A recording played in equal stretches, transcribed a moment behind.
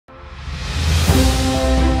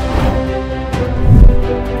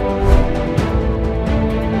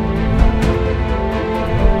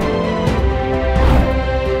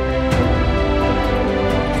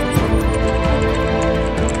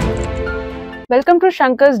Welcome to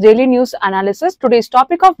Shankar's Daily News Analysis. Today's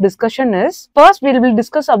topic of discussion is, first we will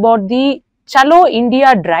discuss about the Chalo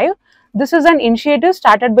India Drive. This is an initiative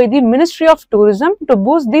started by the Ministry of Tourism to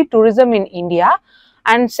boost the tourism in India.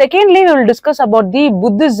 And secondly, we will discuss about the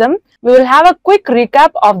Buddhism. We will have a quick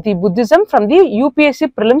recap of the Buddhism from the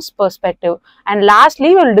UPSC Prelims perspective. And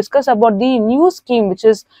lastly, we will discuss about the new scheme which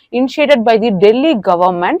is initiated by the Delhi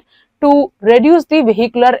government to reduce the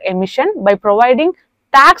vehicular emission by providing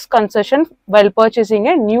tax concession while purchasing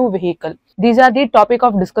a new vehicle. These are the topic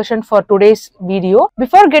of discussion for today's video.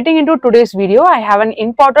 Before getting into today's video, I have an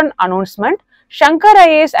important announcement. Shankar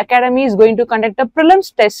IAS Academy is going to conduct a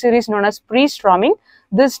prelims test series known as pre-storming.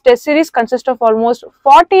 This test series consists of almost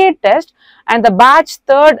 48 tests and the batch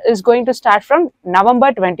 3rd is going to start from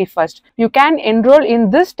November 21st. You can enroll in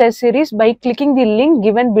this test series by clicking the link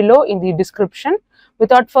given below in the description.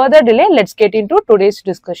 Without further delay, let's get into today's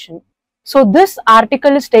discussion. So this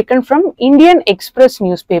article is taken from Indian Express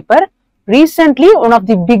newspaper. Recently, one of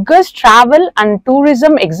the biggest travel and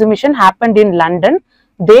tourism exhibition happened in London.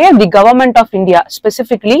 There, the government of India,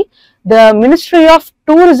 specifically the Ministry of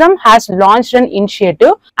Tourism, has launched an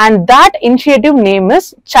initiative, and that initiative name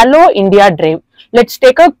is Chalo India Drive. Let's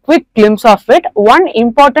take a quick glimpse of it. One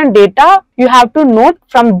important data you have to note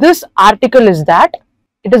from this article is that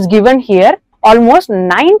it is given here. Almost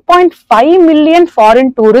 9.5 million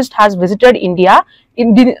foreign tourists has visited India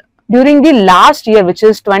during the last year, which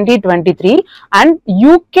is 2023, and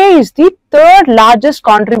UK is the 3rd largest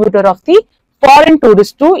contributor of the foreign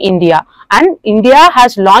tourists to India, and India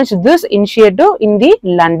has launched this initiative in the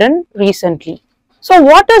London recently. So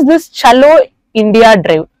what is this Chalo India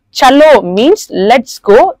Drive? Chalo means let's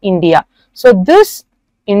go India. So this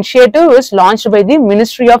initiative is launched by the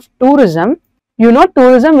Ministry of Tourism. You know,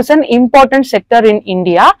 tourism is an important sector in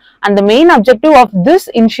India, and the main objective of this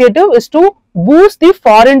initiative is to boost the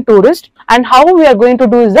foreign tourists. And how we are going to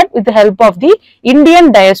do is that with the help of the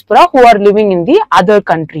Indian diaspora who are living in the other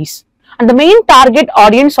countries. And the main target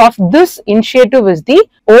audience of this initiative is the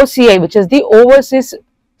OCI, which is the Overseas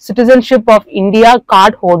Citizenship of India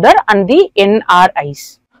card holder, and the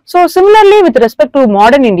NRIs. So similarly, with respect to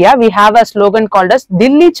modern India, we have a slogan called as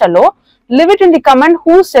Delhi Chalo. Leave it in the comment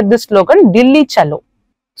who said this slogan, Delhi Chalo.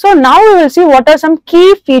 So now we will see what are some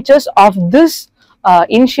key features of this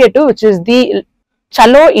initiative, which is the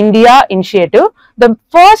Chalo India initiative. The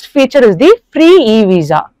first feature is the free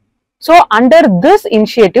e-visa. So under this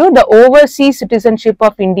initiative, the Overseas Citizenship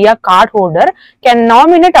of India card holder can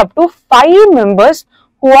nominate up to 5 members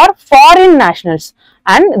who are foreign nationals,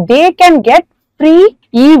 and they can get free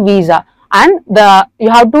e-visa. And you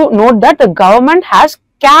have to note that the government has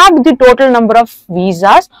capped the total number of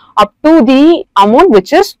visas up to the amount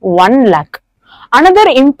which is 1 lakh.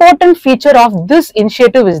 Another important feature of this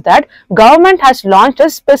initiative is that government has launched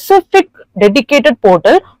a specific dedicated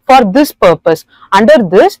portal for this purpose. Under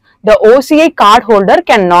this, the OCI card holder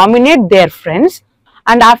can nominate their friends,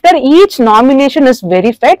 and after each nomination is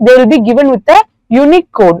verified, they will be given with a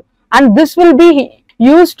unique code, and this will be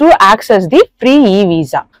used to access the free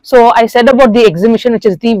e-visa. So I said about the exhibition, which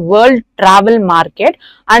is the World Travel Market,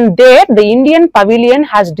 and there the Indian Pavilion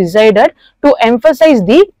has decided to emphasize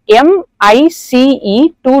the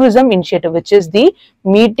MICE tourism initiative, which is the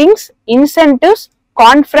meetings, incentives,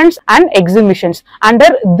 conference and exhibitions. Under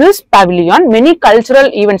this pavilion, many cultural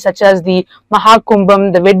events such as the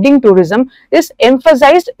Mahakumbh, the wedding tourism is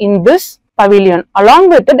emphasized in this pavilion. Along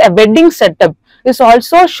with it, a wedding setup is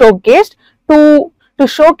also showcased to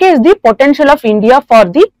showcase the potential of India for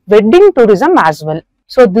the wedding tourism as well.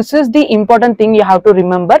 So this is the important thing you have to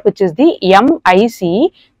remember, which is the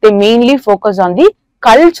MICE. They mainly focus on the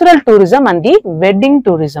cultural tourism and the wedding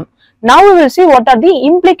tourism. Now we will see what are the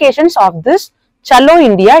implications of this Chalo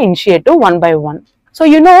India initiative one by one. So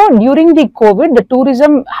you know, during the COVID, the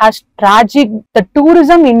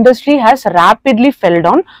tourism industry has rapidly fell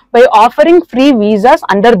down. By offering free visas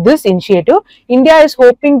under this initiative, India is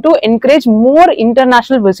hoping to encourage more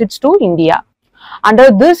international visits to India.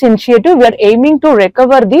 Under this initiative, we are aiming to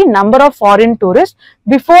recover the number of foreign tourists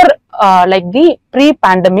before like the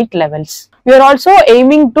pre-pandemic levels. We are also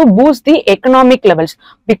aiming to boost the economic levels,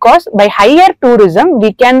 because by higher tourism,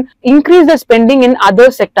 we can increase the spending in other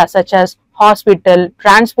sectors such as hospital,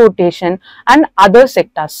 transportation and other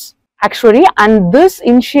sectors. Actually, and this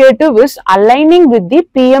initiative is aligning with the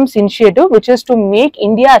PM's initiative, which is to make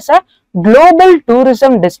India as a global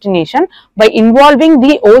tourism destination. By involving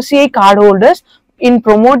the OCI cardholders in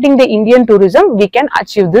promoting the Indian tourism, we can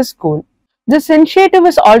achieve this goal. This initiative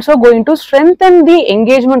is also going to strengthen the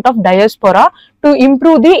engagement of diaspora to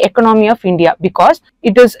improve the economy of India, because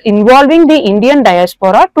it is involving the Indian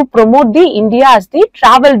diaspora to promote the India as the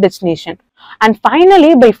travel destination. And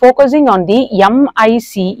finally, by focusing on the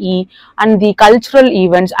MICE and the cultural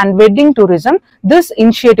events and wedding tourism, this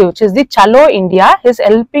initiative, which is the Chalo India, is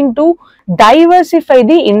helping to diversify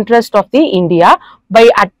the interest of the India by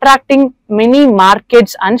attracting many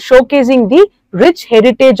markets and showcasing the rich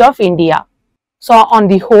heritage of India. So on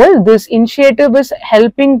the whole, this initiative is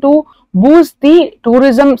helping to boost the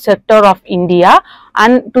tourism sector of India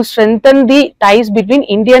and to strengthen the ties between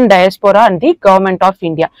Indian diaspora and the government of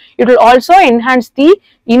India. It will also enhance the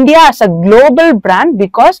India as a global brand,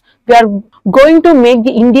 because we are going to make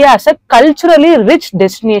the India as a culturally rich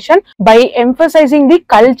destination by emphasizing the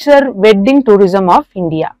culture wedding tourism of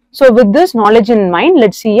India. So with this knowledge in mind,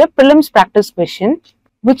 let's see a prelims practice question.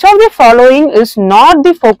 Which of the following is not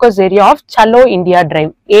the focus area of Chalo India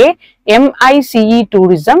Drive? A. MICE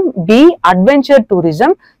tourism, B. adventure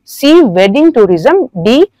tourism, C. wedding tourism,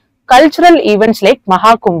 D. cultural events like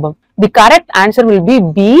Mahakumbh. The correct answer will be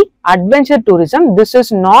B. adventure tourism. This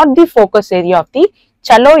is not the focus area of the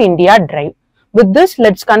Chalo India Drive. With this,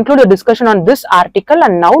 let's conclude the discussion on this article,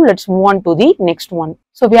 and now let's move on to the next one.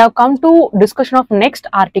 So we have come to discussion of next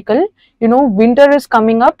article. You know, winter is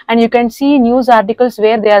coming up and you can see news articles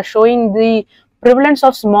where they are showing the prevalence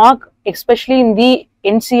of smog, especially in the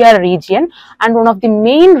NCR region, and one of the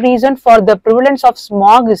main reason for the prevalence of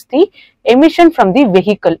smog is the emission from the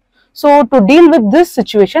vehicle. So to deal with this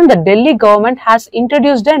situation, the Delhi government has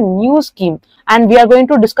introduced a new scheme, and we are going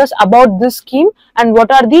to discuss about this scheme and what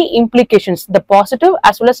are the implications, the positive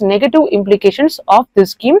as well as negative implications of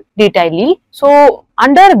this scheme detailedly. So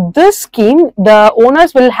under this scheme, the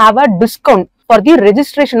owners will have a discount for the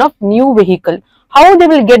registration of new vehicle. How they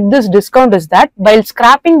will get this discount is that while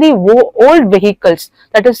scrapping the old vehicles,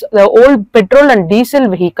 that is the old petrol and diesel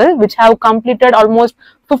vehicle which have completed almost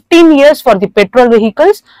 15 years for the petrol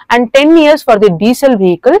vehicles and 10 years for the diesel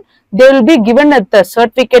vehicle, they will be given a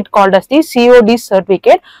certificate called as the COD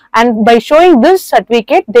certificate, and by showing this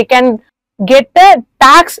certificate they can get a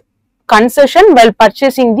tax concession while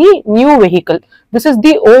purchasing the new vehicle. This is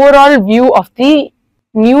the overall view of the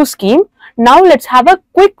new scheme. Now let's have a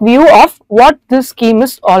quick view of what this scheme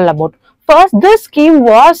is all about. First, this scheme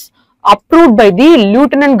was approved by the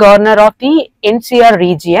Lieutenant Governor of the NCR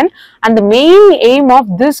region, and the main aim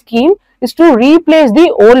of this scheme is to replace the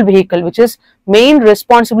old vehicle, which is main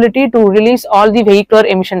responsibility to release all the vehicular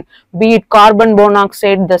emission, be it carbon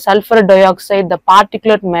monoxide, the sulfur dioxide, the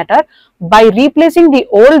particulate matter. By replacing the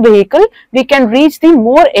old vehicle, we can reach the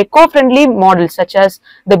more eco-friendly models such as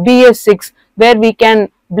the BS6, where we can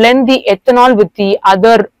blend the ethanol with the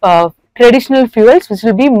other traditional fuels, which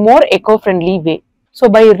will be more eco-friendly way. So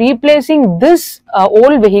by replacing this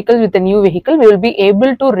old vehicle with the new vehicle, we will be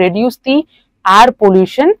able to reduce the air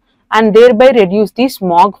pollution and thereby reduce the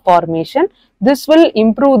smog formation. This will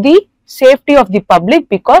improve the safety of the public,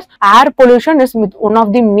 because air pollution is one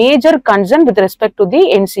of the major concerns with respect to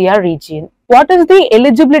the NCR region. What is the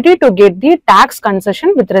eligibility to get the tax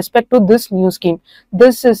concession with respect to this new scheme?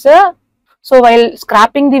 This is so while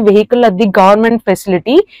scrapping the vehicle at the government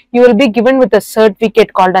facility, you will be given with a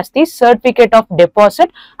certificate called as the certificate of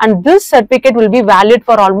deposit, and this certificate will be valid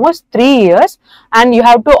for almost 3 years, and you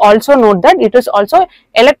have to also note that it is also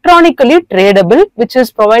electronically tradable, which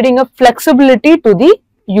is providing a flexibility to the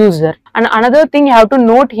user. And another thing you have to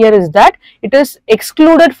note here is that it is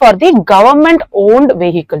excluded for the government owned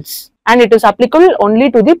vehicles, and it is applicable only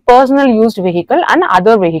to the personal used vehicle and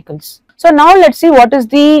other vehicles. So now let's see what is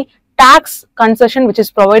the tax concession which is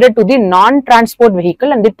provided to the non-transport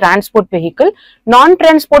vehicle and the transport vehicle.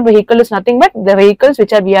 Non-transport vehicle is nothing but the vehicles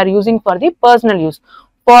which we are using for the personal use.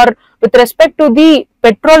 With respect to the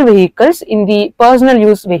petrol vehicles, in the personal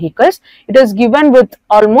use vehicles, it is given with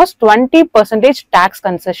almost 20% tax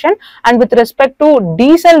concession, and with respect to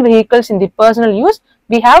diesel vehicles in the personal use,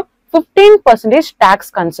 we have 15% tax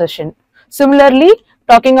concession. Similarly,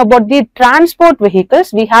 talking about the transport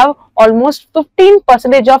vehicles, we have almost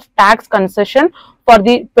 15% of tax concession for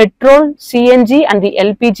the petrol, CNG and the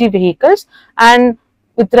LPG vehicles, and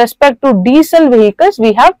with respect to diesel vehicles,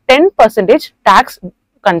 we have 10% tax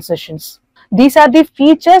concessions. These are the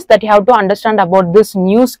features that you have to understand about this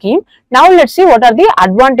new scheme. Now let's see what are the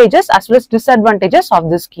advantages as well as disadvantages of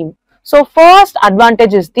this scheme. So first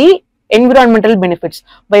advantage is the environmental benefits.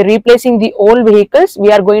 By replacing the old vehicles,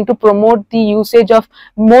 we are going to promote the usage of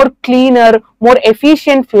more cleaner, more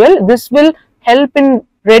efficient fuel. This will help in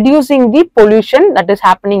reducing the pollution that is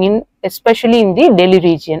happening especially in the Delhi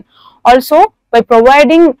region. Also, by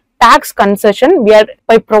providing tax concession, it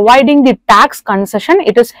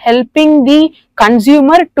is helping the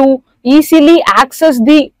consumer to easily access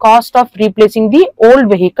the cost of replacing the old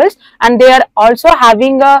vehicles, and they are also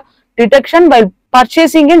having a deduction by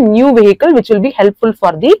purchasing a new vehicle, which will be helpful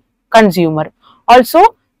for the consumer. Also,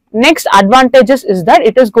 next advantages is that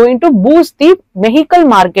it is going to boost the vehicle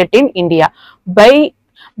market in India. By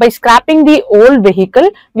scrapping the old vehicle,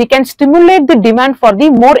 we can stimulate the demand for the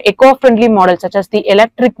more eco-friendly models such as the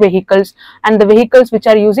electric vehicles and the vehicles which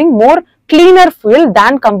are using more cleaner fuel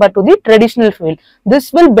than compared to the traditional fuel.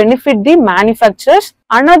 This will benefit the manufacturers.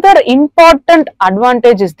 Another important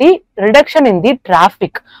advantage is the reduction in the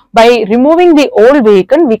traffic. By removing the old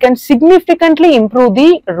vehicle, we can significantly improve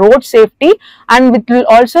the road safety, and it will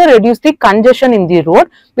also reduce the congestion in the road,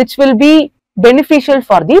 which will be beneficial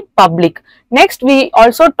for the public. Next, we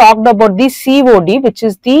also talked about the COD, which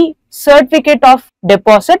is the certificate of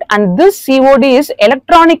deposit, and this COD is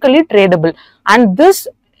electronically tradable, and this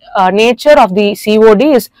nature of the COD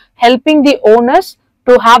is helping the owners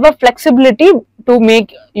to have a flexibility to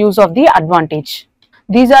make use of the advantage.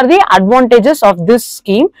 These are the advantages of this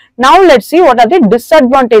scheme. Now let's see what are the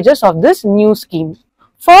disadvantages of this new scheme.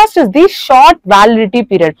 First is the short validity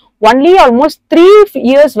period. Only almost 3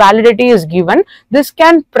 years validity is given. This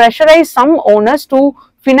can pressurize some owners to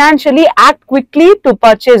financially act quickly to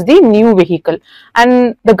purchase the new vehicle.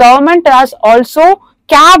 And the government has also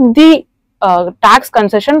capped the tax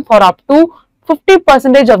concession for up to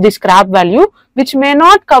 50% of the scrap value, which may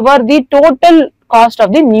not cover the total cost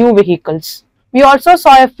of the new vehicles. We also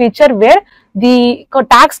saw a feature where the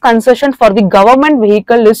tax concession for the government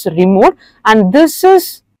vehicle is removed, and this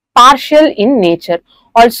is partial in nature.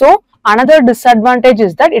 Also, another disadvantage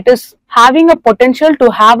is that it is having a potential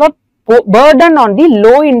to have a burden on the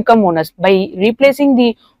low income owners. By replacing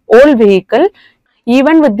the old vehicle,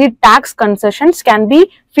 even with the tax concessions, can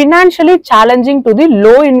be financially challenging to the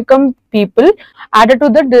low income people. Added to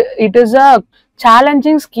that, it is a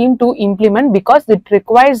challenging scheme to implement because it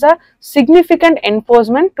requires a significant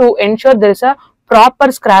enforcement to ensure there is a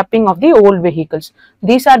proper scrapping of the old vehicles.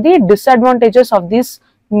 These are the disadvantages of this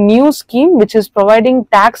new scheme, which is providing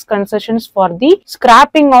tax concessions for the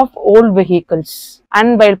scrapping of old vehicles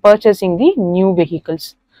and while purchasing the new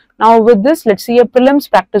vehicles. Now with this, let's see a prelims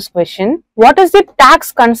practice question. What is the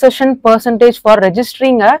tax concession percentage for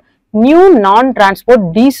registering a new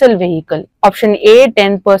non-transport diesel vehicle? Option A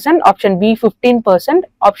 10%, option B 15%,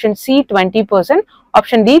 option C 20%,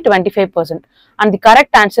 option D 25%, and the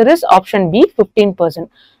correct answer is option B 15%.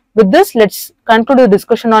 With this, let's conclude the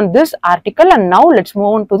discussion on this article, and now let's move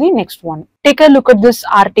on to the next one. Take a look at this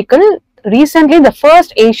article. Recently, the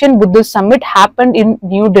first Asian Buddhist Summit happened in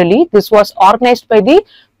New Delhi. This was organized by the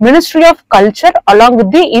Ministry of Culture along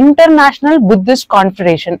with the International Buddhist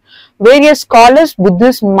Confederation. Various scholars,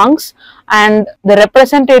 Buddhist monks, and the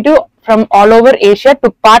representative from all over Asia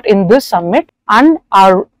took part in this summit, and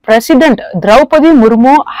our President Draupadi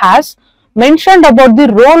Murmu has mentioned about the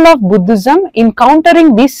role of Buddhism in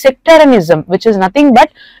countering the sectarianism, which is nothing but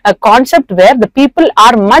a concept where the people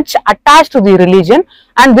are much attached to the religion,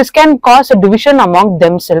 and this can cause a division among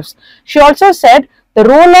themselves. She also said the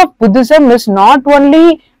role of Buddhism is not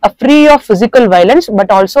only free of physical violence but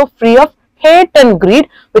also free of hate and greed,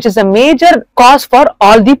 which is a major cause for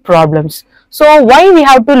all the problems. So why we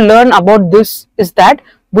have to learn about this is that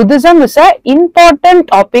Buddhism is an important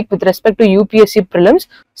topic with respect to UPSC prelims.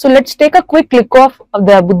 So let's take a quick look of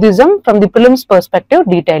the Buddhism from the prelims perspective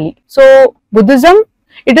detailedly. So Buddhism,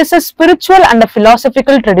 it is a spiritual and a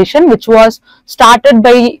philosophical tradition which was started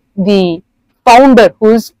by the founder,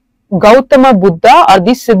 who is Gautama Buddha or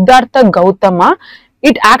the Siddhartha Gautama.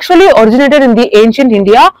 It actually originated in the ancient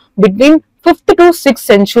India between 5th to 6th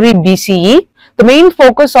century BCE. The main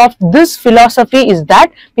focus of this philosophy is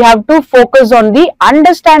that we have to focus on the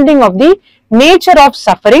understanding of the nature of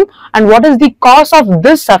suffering and what is the cause of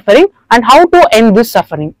this suffering and how to end this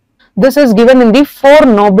suffering. This is given in the 4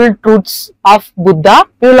 noble truths of Buddha.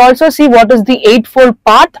 We will also see what is the eightfold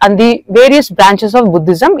path and the various branches of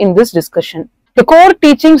Buddhism in this discussion. The core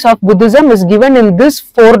teachings of Buddhism is given in this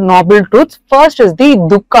 4 noble truths. First is the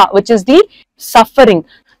dukkha, which is the suffering.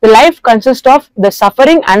 The life consists of the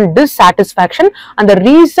suffering and dissatisfaction, and the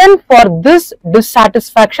reason for this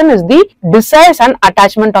dissatisfaction is the desires and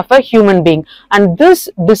attachment of a human being, and this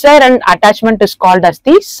desire and attachment is called as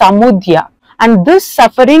the samudaya, and this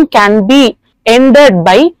suffering can be ended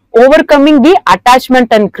by overcoming the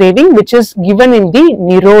attachment and craving, which is given in the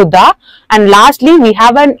nirodha. And lastly, we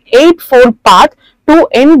have an eightfold path to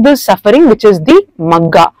end this suffering, which is the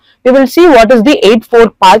magga. We will see what is the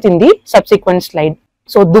eightfold path in the subsequent slide.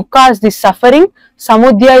 So dukkha is the suffering,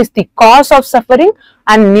 samudaya is the cause of suffering,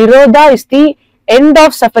 and nirodha is the end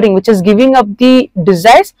of suffering, which is giving up the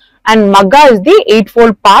desires, and magga is the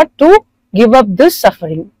eightfold path to give up this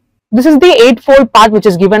suffering. This is the eightfold path which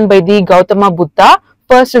is given by the Gautama Buddha.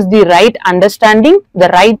 First is the right understanding, the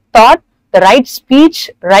right thought, the right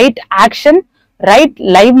speech, right action, right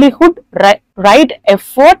livelihood, right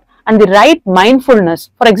effort, and the right mindfulness.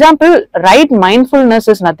 For example, right mindfulness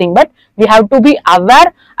is nothing but we have to be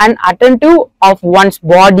aware and attentive of one's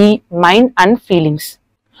body, mind, and feelings.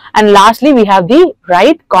 And lastly, we have the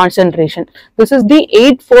right concentration. This is the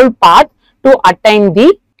eightfold path to attain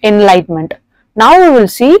the enlightenment. Now we will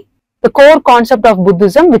see the core concept of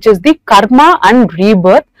Buddhism, which is the karma and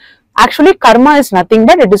rebirth. Actually, karma is nothing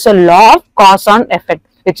but it is a law of cause and effect,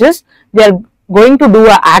 which is we are going to do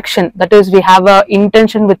an action, that is we have a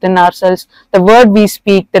intention within ourselves, the word we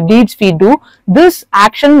speak, the deeds we do. This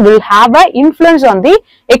action will have an influence on the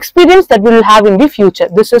experience that we will have in the future.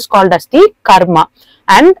 This is called as the karma.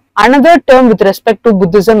 And another term with respect to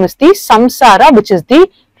Buddhism is the samsara, which is the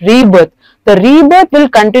rebirth. The rebirth will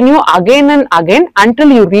continue again and again until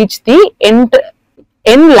you reach the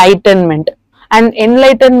enlightenment. And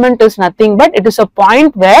enlightenment is nothing but it is a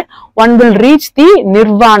point where one will reach the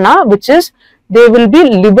nirvana, which is they will be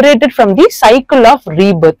liberated from the cycle of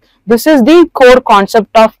rebirth. This is the core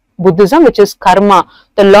concept of Buddhism, which is karma,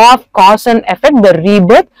 the law of cause and effect, the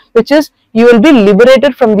rebirth, which is you will be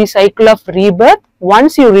liberated from the cycle of rebirth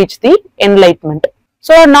once you reach the enlightenment.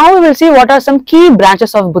 So now we will see what are some key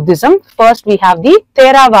branches of Buddhism. First we have the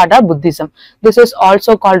Theravada Buddhism. This is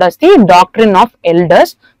also called as the doctrine of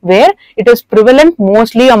elders, where it is prevalent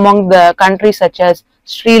mostly among the countries such as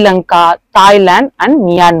Sri Lanka, Thailand, and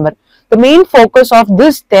Myanmar. The main focus of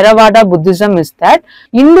this Theravada Buddhism is that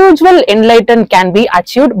individual enlightenment can be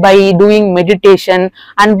achieved by doing meditation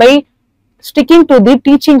and by sticking to the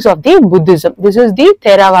teachings of the Buddhism. This is the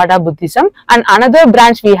Theravada Buddhism. And another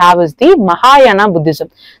branch we have is the Mahayana Buddhism.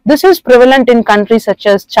 This is prevalent in countries such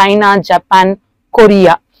as China, Japan,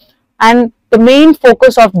 Korea. And the main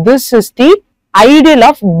focus of this is the ideal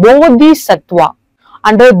of Bodhisattva.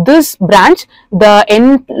 Under this branch, the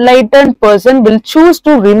enlightened person will choose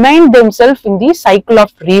to remain themselves in the cycle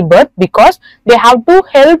of rebirth because they have to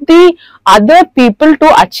help the other people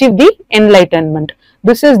to achieve the enlightenment.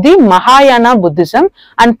 This is the Mahayana Buddhism.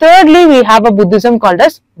 And thirdly, we have a Buddhism called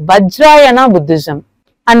as Vajrayana Buddhism.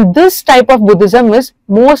 And this type of Buddhism is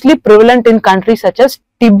mostly prevalent in countries such as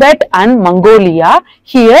Tibet and Mongolia.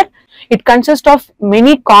 Here, it consists of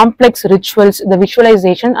many complex rituals, the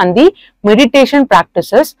visualization and the meditation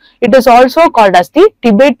practices. It is also called as the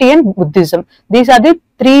Tibetan Buddhism. These are the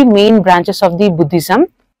three main branches of the Buddhism.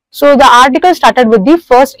 So the article started with the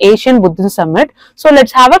first Asian Buddhist Summit. So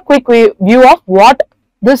let's have a quick view of what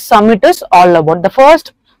this summit is all about. The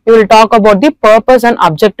first, we will talk about the purpose and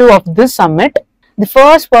objective of this summit. The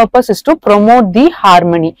first purpose is to promote the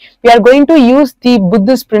harmony. We are going to use the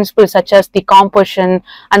Buddhist principles such as the compassion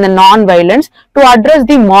and the non-violence to address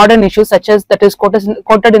the modern issues such as that is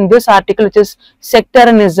quoted in this article, which is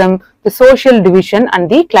sectarianism, the social division and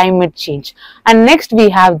the climate change. And next we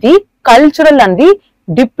have the cultural and the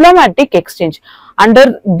diplomatic exchange.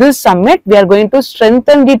 Under this summit, we are going to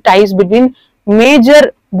strengthen the ties between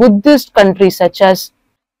major Buddhist countries such as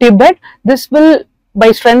Tibet. This will,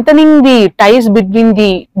 by strengthening the ties between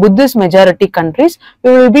the Buddhist majority countries,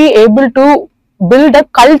 we will be able to build a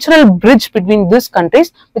cultural bridge between these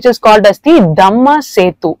countries, which is called as the Dhamma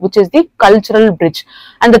Setu, which is the cultural bridge.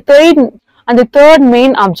 And the third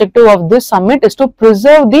main objective of this summit is to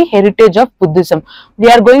preserve the heritage of Buddhism. We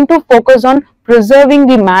are going to focus on preserving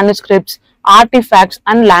the manuscripts, artifacts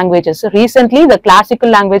and languages. Recently, the classical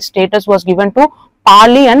language status was given to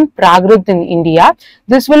Pali and Prakrit in India.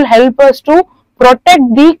 This will help us to protect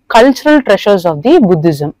the cultural treasures of the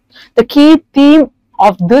Buddhism. The key theme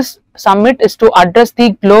of this summit is to address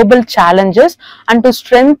the global challenges and to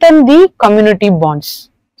strengthen the community bonds.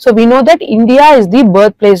 So we know that India is the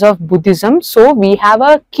birthplace of Buddhism. So we have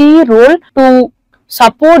a key role to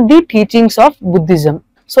support the teachings of Buddhism.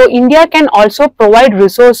 So India can also provide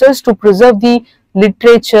resources to preserve the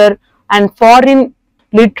literature and foreign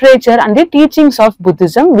literature and the teachings of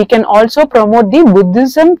Buddhism. We can also promote the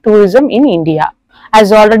Buddhism tourism in India.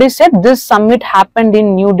 As already said, this summit happened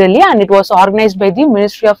in New Delhi and it was organized by the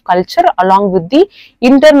Ministry of Culture along with the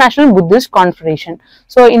International Buddhist Confederation.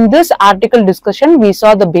 So in this article discussion, we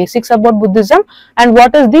saw the basics about Buddhism and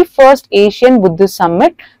what is the first Asian Buddhist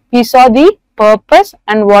Summit. We saw the purpose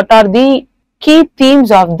and what are the key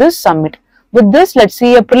themes of this summit. With this, let's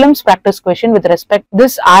see a prelims practice question with respect to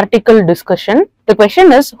this article discussion. The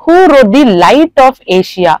question is, who wrote the Light of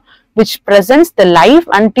Asia, which presents the life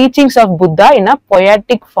and teachings of Buddha in a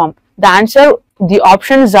poetic form? The answer, the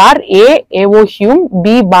options are A. A.O. Hume,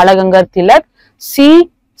 B. Balagangar Tilak,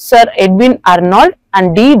 C. Sir Edwin Arnold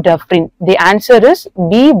and D. Dufferin. The answer is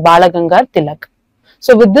B. Balagangar Tilak.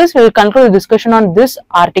 So with this, we will conclude the discussion on this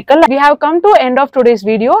article. We have come to end of today's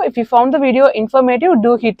video. If you found the video informative,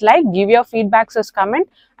 do hit like, give your feedbacks as comment,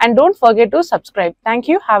 and don't forget to subscribe. Thank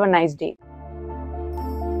you. Have a nice day.